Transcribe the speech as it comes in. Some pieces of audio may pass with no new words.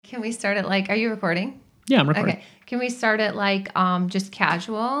Can we start it like, are you recording? Yeah, I'm recording. Okay. Can we start it like just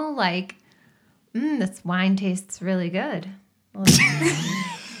casual? Like, this wine tastes really good.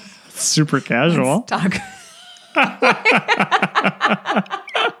 Super casual. Talk.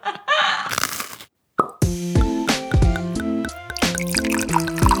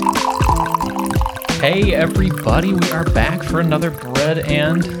 Hey, everybody. We are back for another Bread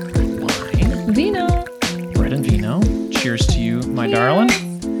and Wine. Vino. Bread and Vino. Cheers to you, my darling.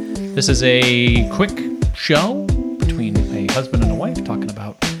 This is a quick show between a husband and a wife talking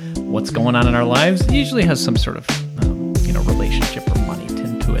about what's going on in our lives. It usually has some sort of, relationship or money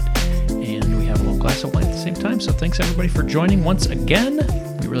tint to it. And we have a little glass of wine at the same time. So thanks, everybody, for joining once again.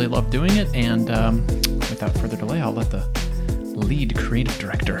 We really love doing it. And without further delay, I'll let the lead creative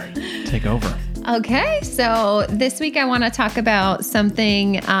director take over. Okay, so this week I want to talk about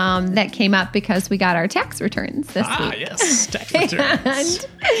something that came up because we got our tax returns this week. Ah, yes, tax returns.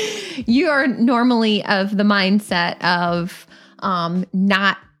 And you are normally of the mindset of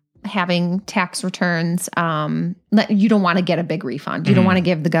not having tax returns. You don't want to get a big refund. You don't want to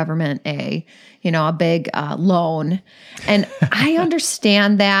give the government a big loan. And I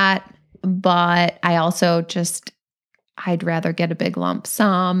understand that, but I also I'd rather get a big lump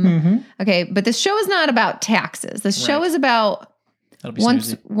sum. Mm-hmm. Okay, but this show is not about taxes. This show is about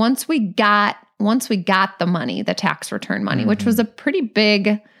once we got the money, the tax return money, which was a pretty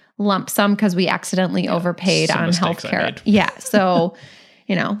big lump sum because we accidentally overpaid on healthcare. Yeah, so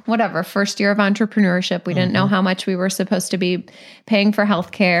whatever. First year of entrepreneurship, we didn't know how much we were supposed to be paying for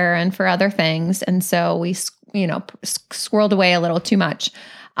healthcare and for other things, and so we squirreled away a little too much.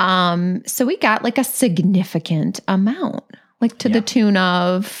 So we got like a significant amount, like to the tune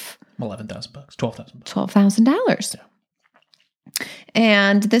of $11,000, $12,000, $12,000. Yeah.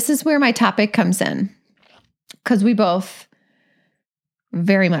 And this is where my topic comes in, because we both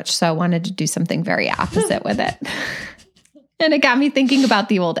very much so wanted to do something very opposite with it. And it got me thinking about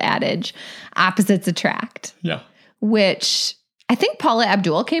the old adage, opposites attract. Yeah. Which I think Paula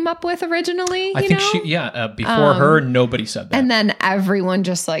Abdul came up with originally. I think before her, nobody said that. And then everyone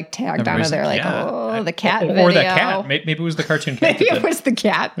just tagged on. They're like, the cat video. Or the cat. Maybe it was the cartoon cat. Maybe it was the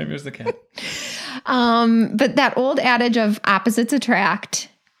cat. Maybe it was the cat. But that old adage of opposites attract,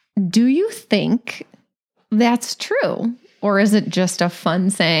 do you think that's true? Or is it just a fun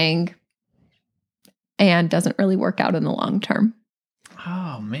saying and doesn't really work out in the long term?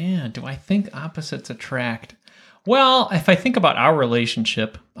 Oh, man. Do I think opposites attract? Well, if I think about our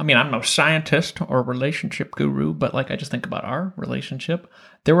relationship, I'm no scientist or relationship guru, but I just think about our relationship.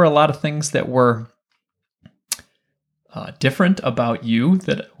 There were a lot of things that were different about you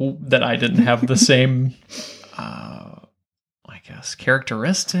that I didn't have the same,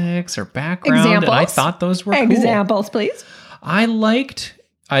 characteristics or background. Examples? And I thought those were cool. Examples, please. I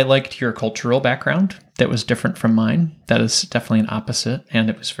liked your cultural background that was different from mine. That is definitely an opposite, and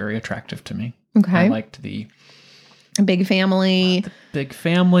it was very attractive to me. Okay. I liked the big family.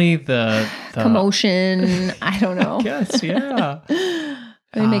 The commotion. I don't know. Yes, yeah.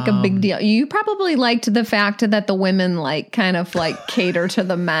 They make a big deal. You probably liked the fact that the women cater to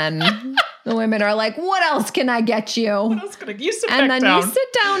the men. The women are like, what else can I get you? What else can I get you? And then you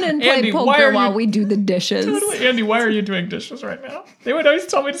sit down and play poker while we do the dishes. Totally. Andy, why are you doing dishes right now? They would always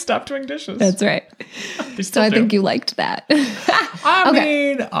tell me to stop doing dishes. That's right. So I think you liked that.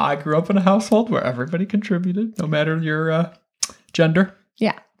 I grew up in a household where everybody contributed, no matter your gender.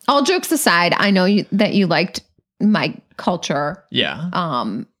 Yeah. All jokes aside, I know that you liked my culture. Yeah.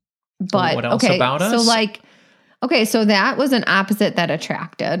 But what else about us? So that was an opposite that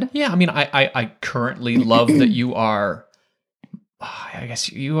attracted. Yeah, I currently love that you are. I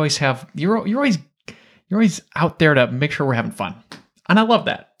guess you always have. You're always out there to make sure we're having fun, and I love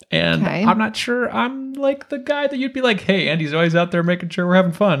that. And I'm not sure I'm like the guy that you'd be like, hey, Andy's always out there making sure we're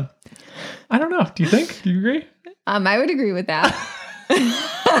having fun. I don't know. Do you think? Do you agree? I would agree with that.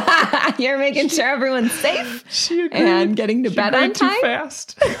 You're making sure everyone's safe and getting to bed on time. Too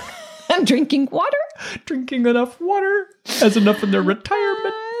fast. And drinking water. Drinking enough water. Has enough in their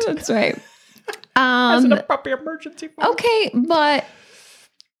retirement. That's right. Has enough proper emergency fund. Okay, but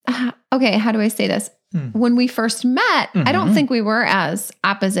how do I say this? When we first met, I don't think we were as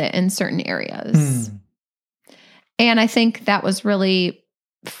opposite in certain areas. And I think that was really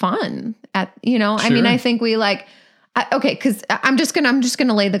fun. Sure. I think we because I'm just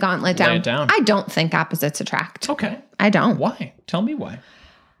gonna lay the gauntlet down. Lay it down. I don't think opposites attract. Okay. I don't. Why? Tell me why.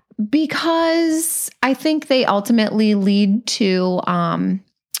 Because I think they ultimately lead to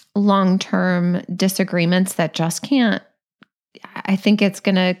long-term disagreements that just can't. I think it's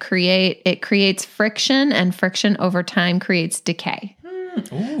going to creates friction, and friction over time creates decay.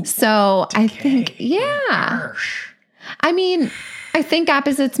 So decay. I think, Harsh. I mean, I think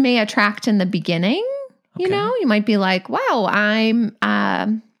opposites may attract in the beginning. You know, you might be like, wow, I'm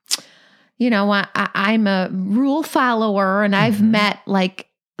a rule follower and I've met like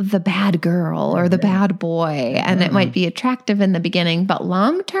the bad girl or the bad boy, and it might be attractive in the beginning, but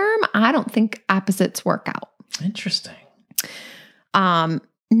long term, I don't think opposites work out. Interesting.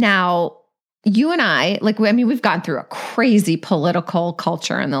 Now, you and I, we've gone through a crazy political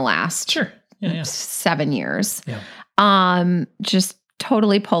culture in the last 7 years. Yeah. Just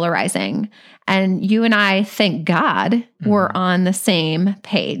totally polarizing. And you and I, thank God, were on the same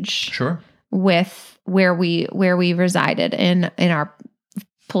page. Sure. With where we resided in our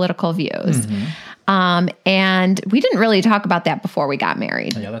political views. And we didn't really talk about that before we got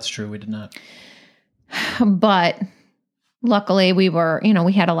married. Yeah, that's true. We did not. But luckily we were,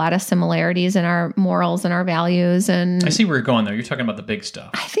 we had a lot of similarities in our morals and our values. And I see where you're going there. You're talking about the big stuff.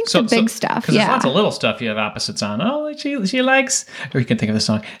 I think the big stuff. Because there's lots of little stuff you have opposites on. Oh, she likes, or you can think of the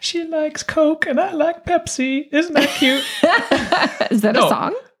song, she likes Coke and I like Pepsi. Isn't that cute? Is that a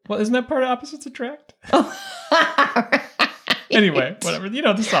song? Well, isn't that part of Opposites Attract? Anyway, whatever. You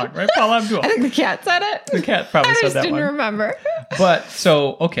know the song, right? Paula Abdul. I think the cat said it. The cat probably said that one. I just didn't remember. But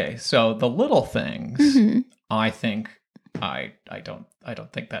so the little things, I think I don't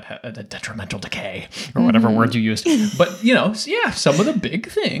think that had a detrimental decay or whatever word you used. But some of the big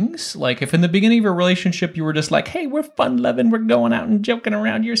things, like if in the beginning of your relationship you were just like, hey, we're fun loving, we're going out and joking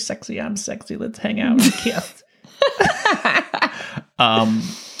around, you're sexy, I'm sexy, let's hang out and kiss.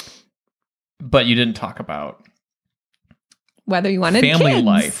 But you didn't talk about whether you wanted family kids.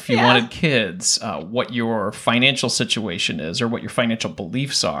 life, you wanted kids, what your financial situation is or what your financial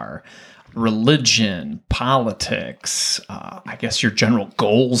beliefs are, religion, politics, I guess your general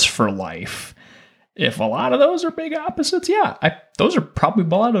goals for life. If a lot of those are big opposites, those are probably a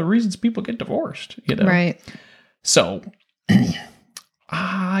lot of the reasons people get divorced, Right. So,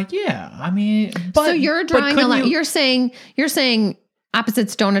 I mean, but so you're drawing a line. You're saying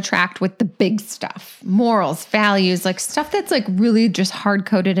opposites don't attract with the big stuff, morals, values, like stuff that's like really just hard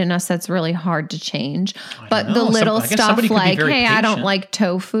coded in us. That's really hard to change. But the little stuff like, hey, I don't like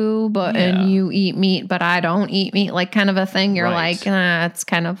tofu, and you eat meat, but I don't eat meat, like kind of a thing. You're like, it's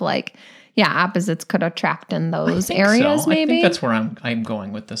kind of like, opposites could attract in those areas. Maybe I think that's where I'm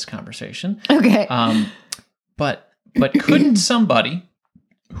going with this conversation. Okay. But couldn't somebody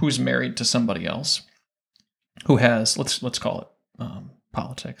who's married to somebody else who has, let's call it,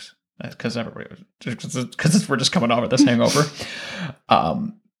 politics, because we're just coming over this hangover.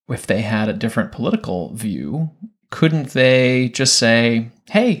 If they had a different political view, couldn't they just say,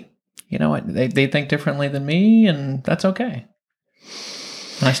 hey, you know what, they think differently than me, and that's okay.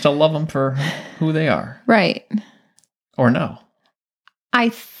 And I still love them for who they are. Right. Or no? I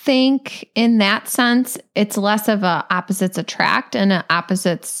think in that sense, it's less of a opposites attract and a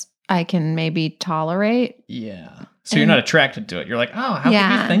opposites I can maybe tolerate. Yeah. So you're not attracted to it. You're like, oh, how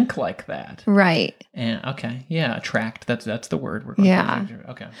can you think like that? Right. And okay. Yeah. Attract. That's the word. We're going to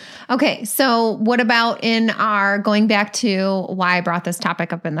okay. Okay. So what about in our going back to why I brought this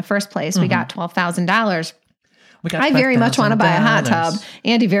topic up in the first place? We got $12,000. I very much want to buy a hot tub.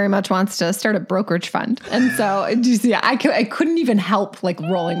 Andy very much wants to start a brokerage fund. And so I couldn't even help like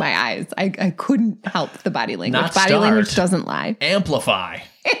rolling my eyes. I couldn't help the body language. Language doesn't lie. Amplify.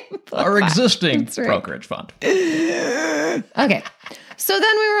 Our existing brokerage fund. Okay. So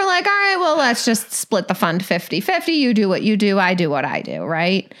then we were like, all right, well, let's just split the fund 50-50. You do what you do. I do what I do.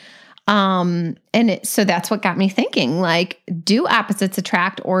 Right. So that's what got me thinking, like, do opposites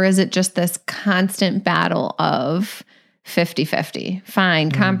attract, or is it just this constant battle of 50-50?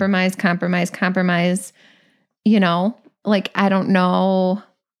 Fine. Compromise. Like, I don't know.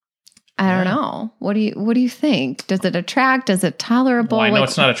 I don't know. What do you think? Does it attract? Is it tolerable? Well, I know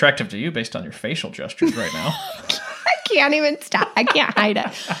it's not attractive to you based on your facial gestures right now. I can't even stop. I can't hide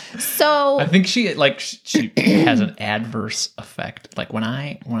it. So I think she has an adverse effect. Like when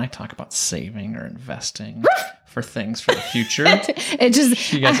I talk about saving or investing for things for the future,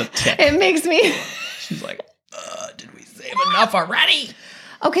 she has a tick. It makes me. She's like, did we save enough already?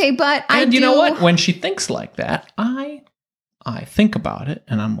 Okay, but you know what? When she thinks like that, I think about it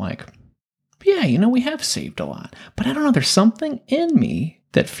and I'm like, yeah, we have saved a lot. But I don't know, there's something in me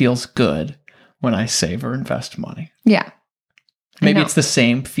that feels good when I save or invest money. Yeah. Maybe it's the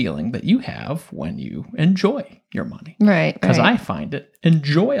same feeling that you have when you enjoy your money. Right. Because I find it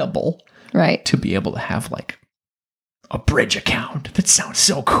enjoyable to be able to have like a bridge account. That sounds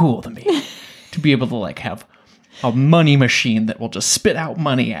so cool to me. To be able to like have a money machine that will just spit out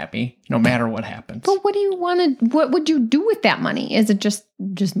money at me no matter what happens. But what do you want to? What would you do with that money? Is it just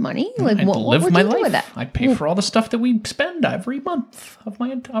money? Like I'd what live would my you do life. with it? I'd pay for all the stuff that we spend every month of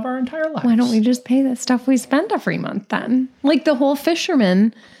our entire lives. Why don't we just pay the stuff we spend every month then? Like the whole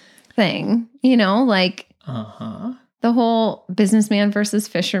fisherman thing, like the whole businessman versus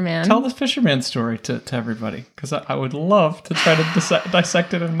fisherman. Tell the fisherman story to everybody, because I would love to try to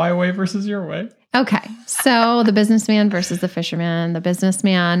dissect it in my way versus your way. Okay, so the businessman versus the fisherman. The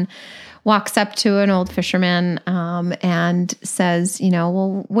businessman walks up to an old fisherman and says,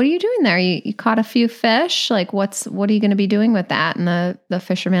 well, what are you doing there? You caught a few fish. Like, what are you going to be doing with that? And the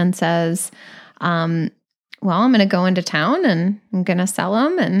fisherman says, well, I'm going to go into town and I'm going to sell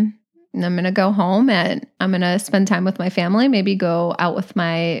them, and I'm going to go home and I'm going to spend time with my family, maybe go out with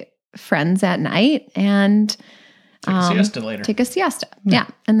my friends at night and take a siesta later. Take a siesta. Yeah.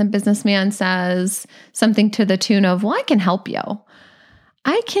 And the businessman says something to the tune of, well, I can help you.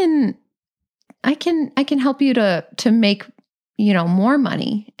 I can help you to make, more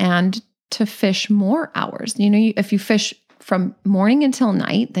money and to fish more hours. If you fish from morning until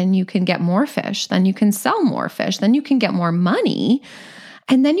night, then you can get more fish, then you can sell more fish, then you can get more money,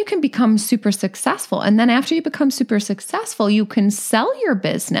 and then you can become super successful. And then after you become super successful, you can sell your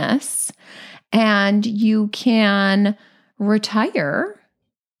business and you can retire.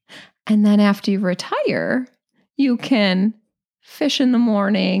 And then after you retire, you can fish in the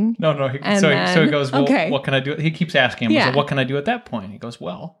morning. No. So he goes, well, okay. What can I do? He keeps asking him, so what can I do at that point? He goes,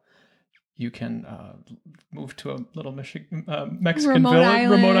 well, you can move to a little Mexican remote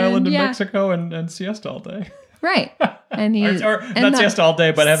island in Mexico and siesta all day. Right. And not siesta all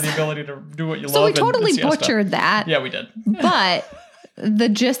day, but have the ability to do what you love. So we totally butchered that. Yeah, we did. But the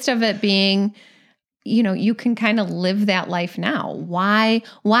gist of it being, you can kind of live that life now.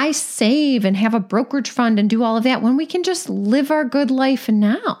 Why save and have a brokerage fund and do all of that when we can just live our good life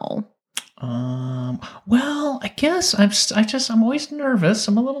now? Well, I guess I'm always nervous.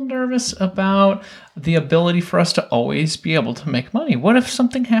 I'm a little nervous about the ability for us to always be able to make money. What if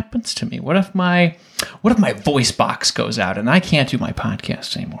something happens to me? What if my voice box goes out and I can't do my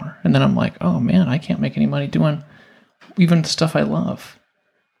podcast anymore? And then I'm like, oh man, I can't make any money doing even the stuff I love.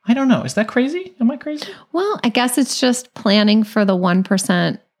 I don't know. Is that crazy? Am I crazy? Well, I guess it's just planning for the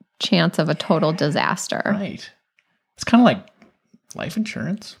 1% chance of a total disaster. Right. It's kind of like life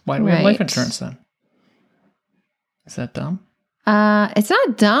insurance. Why do we have life insurance then? Is that dumb? It's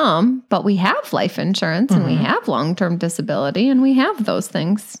not dumb, but we have life insurance and we have long-term disability and we have those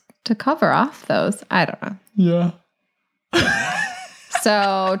things to cover off those. I don't know. Yeah.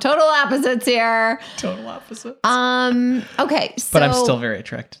 So total opposites here. Total opposites. Okay. So, but I'm still very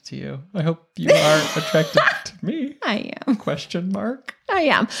attracted to you. I hope you are attracted to me. I am. Question mark. I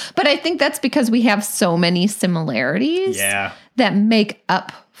am. But I think that's because we have so many similarities that make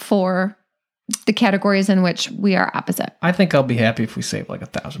up for the categories in which we are opposite. I think I'll be happy if we save like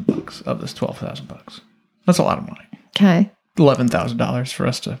 $1,000 of this $12,000. That's a lot of money. Okay. $11,000 for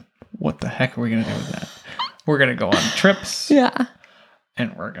us to. What the heck are we going to do with that? We're going to go on trips. Yeah.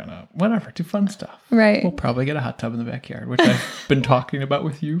 And we're going to, do fun stuff. Right. We'll probably get a hot tub in the backyard, which I've been talking about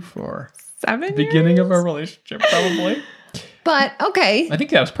with you for 7 years. The beginning of our relationship, probably. But, okay. I think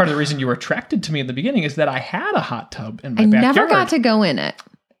that was part of the reason you were attracted to me in the beginning is that I had a hot tub in my backyard. I never got to go in it.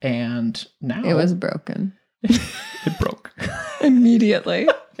 And now... It was broken. It broke. Immediately.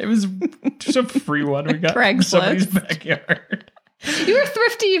 It was just a free one we got from somebody's backyard. You were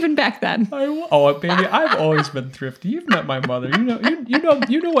thrifty even back then. Baby, I've always been thrifty. You've met my mother. You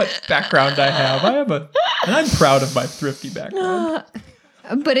know what background I have. And I'm proud of my thrifty background.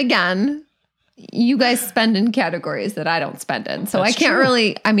 But again, you guys spend in categories that I don't spend in. So That's I can't true.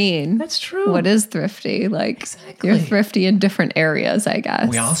 really, That's true. What is thrifty? Like, exactly. You're thrifty in different areas, I guess.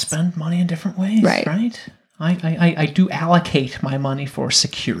 We all spend money in different ways, right? I do allocate my money for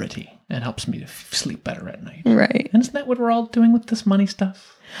security. It helps me to sleep better at night. Right. And isn't that what we're all doing with this money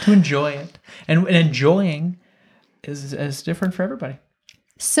stuff? To enjoy it. And enjoying is different for everybody.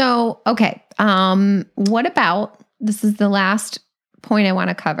 So, okay. What about, this is the last point I want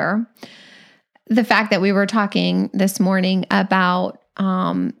to cover, the fact that we were talking this morning about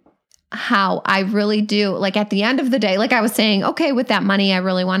how I really do, like at the end of the day, like I was saying, okay, with that money, I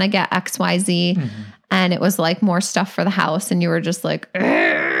really want to get XYZ. Mm-hmm. And it was like more stuff for the house. And you were just like,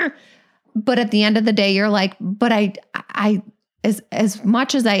 Argh! But at the end of the day, you're like, but I as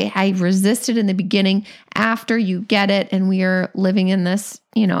much as I resisted in the beginning, after you get it and we are living in this,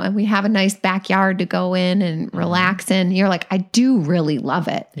 and we have a nice backyard to go in and relax in, you're like, I do really love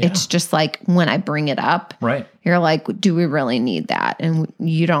it. Yeah. It's just like when I bring it up, right? You're like, do we really need that? And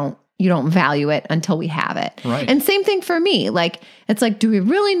you don't value it until we have it. Right. And same thing for me. Like, it's like, do we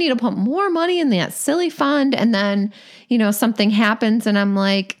really need to put more money in that silly fund? And then, something happens and I'm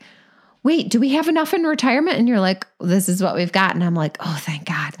like, wait, do we have enough in retirement? And you're like, this is what we've got. And I'm like, oh, thank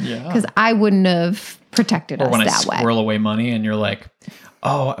God. Because I wouldn't have protected us that way. Or when I squirrel away money and you're like,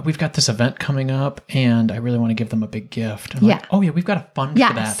 oh, we've got this event coming up and I really want to give them a big gift. I'm like, oh yeah, we've got a fund for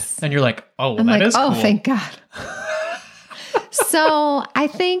that. And you're like, oh, well, that is cool. Oh, thank God. So I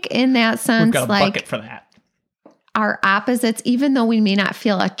think in that sense, we've got a bucket for that. Our opposites, even though we may not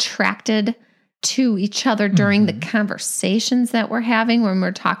feel attracted to each other during the conversations that we're having when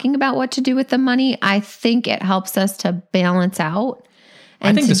we're talking about what to do with the money, I think it helps us to balance out.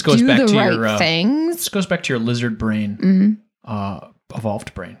 And I think this goes back to your things. This goes back to your lizard brain,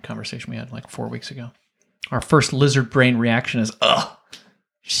 evolved brain conversation we had like 4 weeks ago. Our first lizard brain reaction is,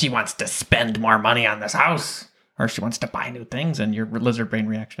 she wants to spend more money on this house, or she wants to buy new things. And your lizard brain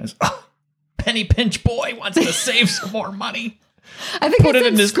reaction is, penny pinch boy wants to save some more money. I think put it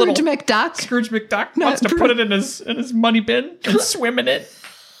in his Scrooge McDuck. Scrooge McDuck wants to put it in his money bin and swim in it.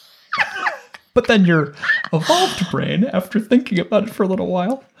 But then your evolved brain, after thinking about it for a little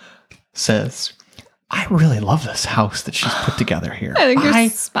while, says, I really love this house that she's put together here. I think you're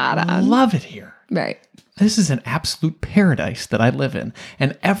spot on. I love it here. Right. This is an absolute paradise that I live in.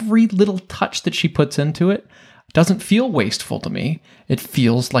 And every little touch that she puts into it doesn't feel wasteful to me. It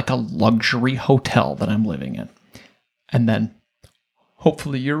feels like a luxury hotel that I'm living in. And then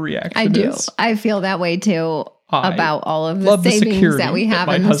hopefully your reaction is, I feel that way too about all of the savings that we have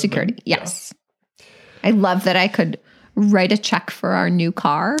in the security. Yes. Yeah. I love that I could write a check for our new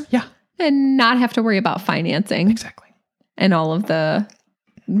car. Yeah. And not have to worry about financing. Exactly. And all of the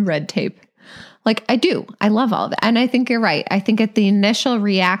red tape. Like, I do. I love all of it. And I think you're right. I think the initial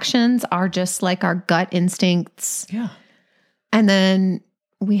reactions are just like our gut instincts. Yeah. And then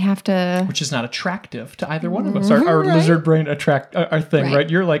we have to... Which is not attractive to either one of us. Our lizard brain our thing, right?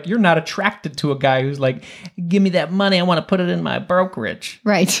 You're not attracted to a guy who's like, give me that money. I want to put it in my brokerage.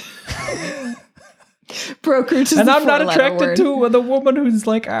 Right. Brokerage is and I'm not attracted to the woman who's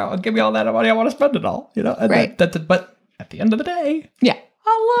like, oh, give me all that money. I want to spend it all. And right. But at the end of the day, yeah,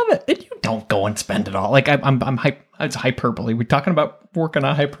 I love it. And you don't go and spend it all. Like it's hyperbole. We're talking about working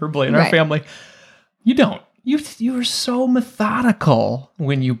on hyperbole in our family. You don't. You are so methodical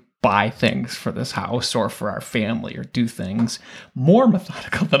when you buy things for this house or for our family or do things. More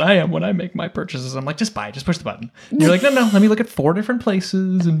methodical than I am when I make my purchases. I'm like, just buy it. Just push the button. And you're like, no, let me look at 4 different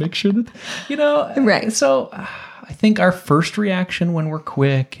places and make sure that, Right. So I think our first reaction when we're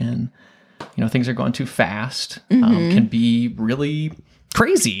quick and, things are going too fast can be really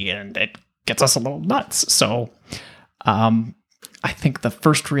crazy and it gets us a little nuts. So I think the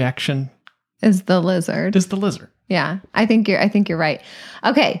first reaction is the lizard. Yeah, I think you're right.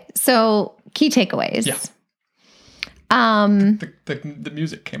 Okay, so key takeaways. Yeah. The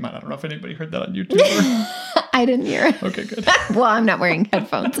music came on. I don't know if anybody heard that on YouTube. I didn't hear it. Okay, good. Well, I'm not wearing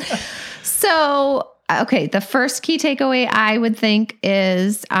headphones. So, okay, the first key takeaway I would think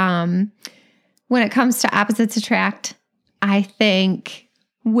is when it comes to opposites attract, I think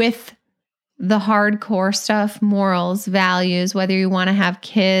with the hardcore stuff, morals, values, whether you want to have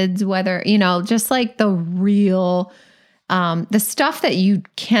kids, whether, just like the real, the stuff that you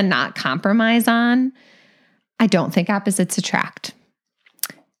cannot compromise on, I don't think opposites attract.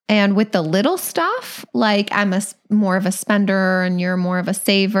 And with the little stuff, like I'm more of a spender and you're more of a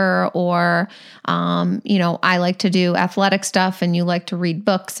saver, or, I like to do athletic stuff and you like to read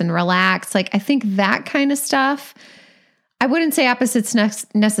books and relax. Like, I think that kind of stuff, I wouldn't say opposites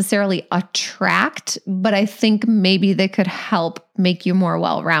necessarily attract, but I think maybe they could help make you more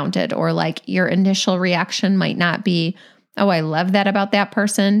well-rounded, or like your initial reaction might not be, oh, I love that about that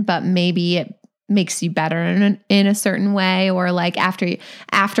person, but maybe it makes you better in a certain way, or like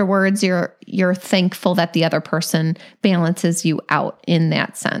afterwards you're thankful that the other person balances you out in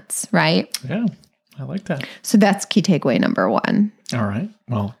that sense, right? Yeah, I like that. So that's key takeaway number 1. All right.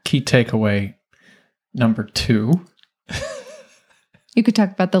 Well, key takeaway number 2. You could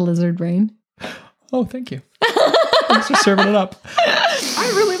talk about the lizard brain. Oh, thank you. Thanks for serving it up.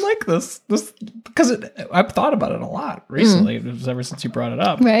 I really like this because I've thought about it a lot recently. It was ever since you brought it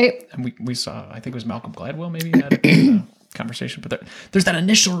up. Right. And we saw, I think it was Malcolm Gladwell maybe had a conversation, but there's that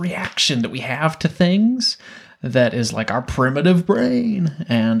initial reaction that we have to things that is like our primitive brain.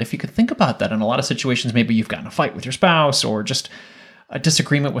 And if you could think about that in a lot of situations, maybe you've gotten a fight with your spouse or just a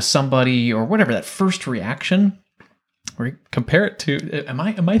disagreement with somebody or whatever, that first reaction, Or compare it to, am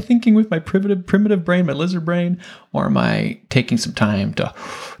I thinking with my primitive brain, my lizard brain, or am I taking some time to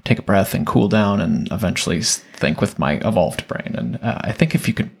take a breath and cool down and eventually think with my evolved brain? And I think if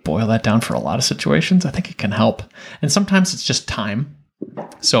you could boil that down for a lot of situations, I think it can help. And sometimes it's just time.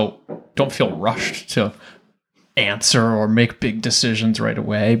 So don't feel rushed to answer or make big decisions right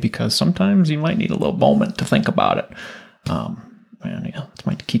away, because sometimes you might need a little moment to think about it. And yeah, that's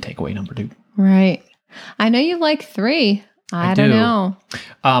my key takeaway number 2. Right. I know you like 3. I don't know.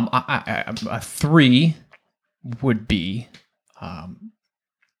 A 3 would be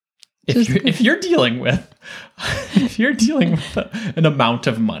if you're dealing with an amount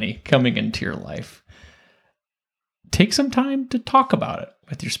of money coming into your life, take some time to talk about it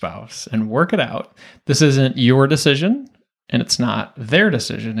with your spouse and work it out. This isn't your decision and it's not their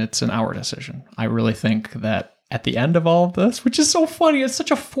decision. It's our decision. I really think that at the end of all of this, which is so funny, it's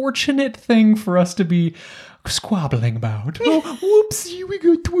such a fortunate thing for us to be squabbling about. Oh, whoopsie, we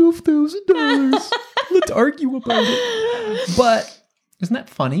got $12,000. Let's argue about it. But isn't that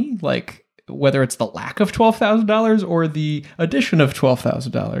funny? Like, whether it's the lack of $12,000 or the addition of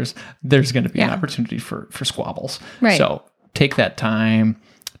 $12,000, there's going to be an opportunity for squabbles. Right. So take that time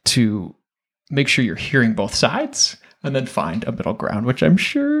to make sure you're hearing both sides and then find a middle ground, which I'm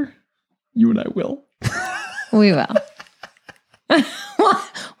sure you and I will. We will.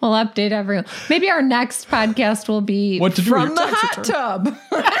 We'll update everyone. Maybe our next podcast will be from the hot tub.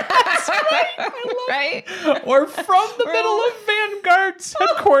 Right? Or from the middle of Vanguard's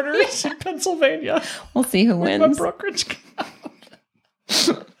headquarters in Pennsylvania. We'll see who wins. My brokerage account.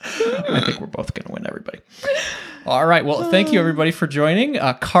 I think we're both going to win, everybody. All right. Well, thank you, everybody, for joining.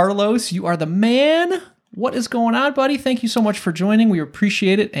 Carlos, you are the man. What is going on, buddy? Thank you so much for joining. We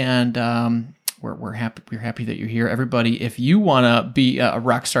appreciate it. And we're happy. We're happy that you're here. Everybody, if you want to be a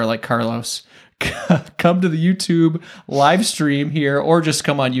rock star like Carlos, come to the YouTube live stream here, or just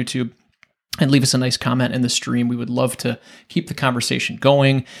come on YouTube and leave us a nice comment in the stream. We would love to keep the conversation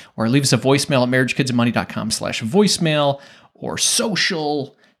going, or leave us a voicemail at marriagekidsandmoney.com/voicemail, or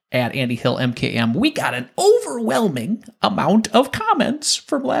social at Andy Hill MKM. We got an overwhelming amount of comments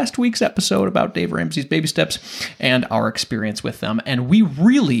from last week's episode about Dave Ramsey's baby steps and our experience with them. And we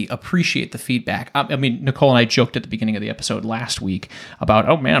really appreciate the feedback. I mean, Nicole and I joked at the beginning of the episode last week about,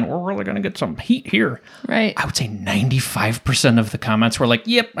 oh man, we're really going to get some heat here. Right. I would say 95% of the comments were like,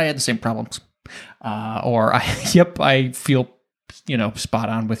 yep, I had the same problems. Or I feel, spot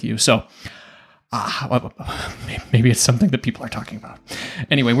on with you. So, maybe it's something that people are talking about.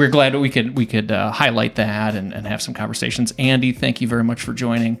 Anyway, we're glad that we could highlight that and have some conversations. Andy, thank you very much for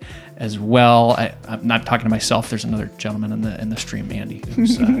joining as well. I'm not talking to myself. There's another gentleman in the stream, Andy,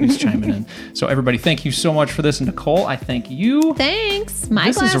 who's chiming in. So everybody, thank you so much for this. And Nicole, I thank you. Thanks.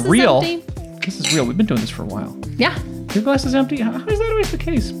 My glass is real. Empty. This is real. We've been doing this for a while. Yeah. Your glass is empty? How is that always the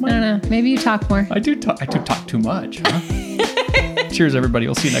case? I don't know. Maybe you talk more. I do talk too much. Huh? Cheers, everybody.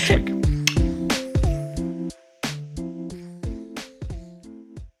 We'll see you next week.